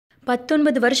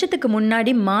19 வருஷத்துக்கு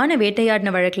முன்னாடி மான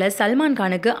வேட்டையாடின வழக்கில் சல்மான்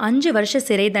கானுக்கு 5 வருஷ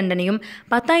சிறை தண்டனையும்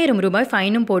 10,000 ரூபாய்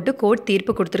ஃபைனும் போட்டு கோர்ட்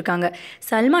தீர்ப்பு கொடுத்துருக்காங்க.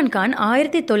 சல்மான் கான்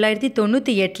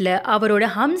 1998 அவரோட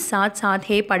ஹம் சாத் சாத்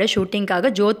ஹே பட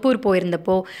ஷூட்டிங்காக ஜோத்பூர்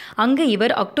போயிருந்தப்போ அங்கே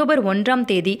இவர் அக்டோபர் 1ஆம்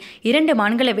தேதி 2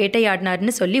 மான்களை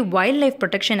வேட்டையாடினார்னு சொல்லி wild life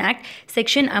protection act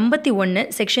section 51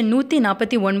 section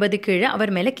 149 கீழே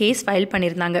அவர் மேலே கேஸ் ஃபைல்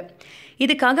பண்ணியிருந்தாங்க.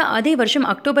 இதுக்காக அதே வருஷம்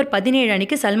அக்டோபர் 17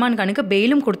 அன்னைக்கு சல்மான் கானுக்கு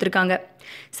பெயிலும் கொடுத்துருக்காங்க.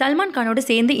 சல்மான் கானோட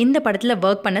சேர்ந்து இந்த படத்தில்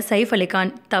ஒர்க் பண்ண சைஃப் அலி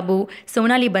கான், தபு,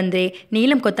 சோனாலி பந்த்ரே,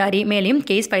 நீலம் கொத்தாரி மேலேயும்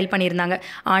கேஸ் ஃபைல் பண்ணியிருந்தாங்க.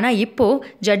 ஆனால் இப்போது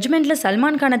ஜட்ஜ்மெண்ட்டில்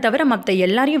சல்மான் கானை தவிர மற்ற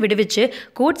எல்லாரையும் விடுவிச்சு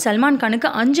கோர்ட் சல்மான் கானுக்கு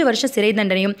 5 வருஷ சிறை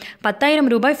தண்டனையும் 10,000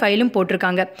 ரூபாய் ஃபைலும்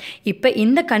போட்டிருக்காங்க. இப்போ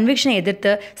இந்த கன்விக்ஷனை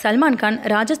எதிர்த்து சல்மான் கான்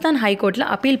ராஜஸ்தான் ஹைகோர்ட்டில்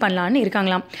அப்பீல் பண்ணலான்னு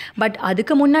இருக்காங்களாம். பட்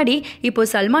அதுக்கு முன்னாடி இப்போ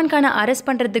சல்மான் கானை அரெஸ்ட்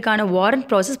பண்ணுறதுக்கான வாரண்ட்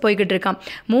ப்ராசஸ் போய்கிட்டு இருக்கான்.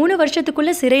 3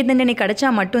 வருஷத்துக்குள்ளே சிறை தண்டனை கிடைச்சா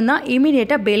மட்டும்தான்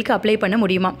இமீடியட்டாக பெயிலுக்கு அப்ளை பண்ண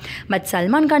முடியுமா. பட்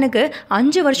சல்மான் கானுக்கு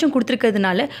 5 வருஷம்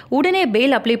கொடுத்துருக்கிறதுனால உடனே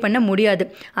பெயில் அப்ளை பண்ண முடியாது.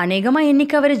 அநேகமாக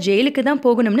இன்னைக்கு அவர் ஜெயிலுக்கு தான்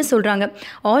போகணும்னு சொல்கிறாங்க.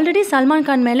 ஆல்ரெடி சல்மான்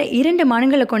கான் மேலே 2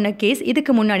 மாதங்களை கொண்ட கேஸ்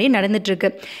இதுக்கு முன்னாடியே நடந்துட்டுருக்கு.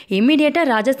 இம்மீடியட்டாக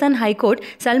ராஜஸ்தான் ஹைகோர்ட்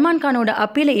சல்மான் கானோட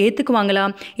அப்பீலை ஏற்றுக்குவாங்களா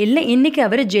இல்லை இன்னைக்கு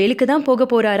அவர் ஜெயிலுக்கு தான் போக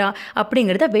போகிறாரா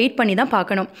அப்படிங்கிறத வெயிட் பண்ணி தான்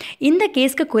பார்க்கணும். இந்த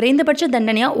கேஸ்க்கு குறைந்தபட்ச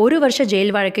தண்டனையாக 1 வருஷ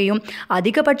ஜெயில் வாழ்க்கையும்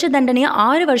அதிகபட்ச தண்டனையாக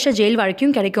 6 வருஷ ஜெயில்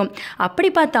வாழ்க்கையும் கிடைக்கும்.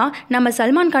 அப்படி பார்த்தா நம்ம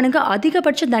சல்மான் கானுக்கு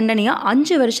அதிகபட்ச தண்டனையாக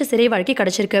 5 வருஷ சிறை வாழ்க்கை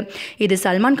கிடைச்சிருக்கு. இது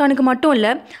சல்மான் கானுக்கு மட்டும்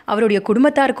இல்லை, அவருடைய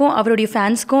குடும்பத்தாருக்கும் அவருடைய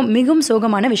ஃபேன்ஸ்க்கும் மிகவும்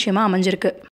சோகமான விஷயமா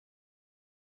அமைஞ்சிருக்கு.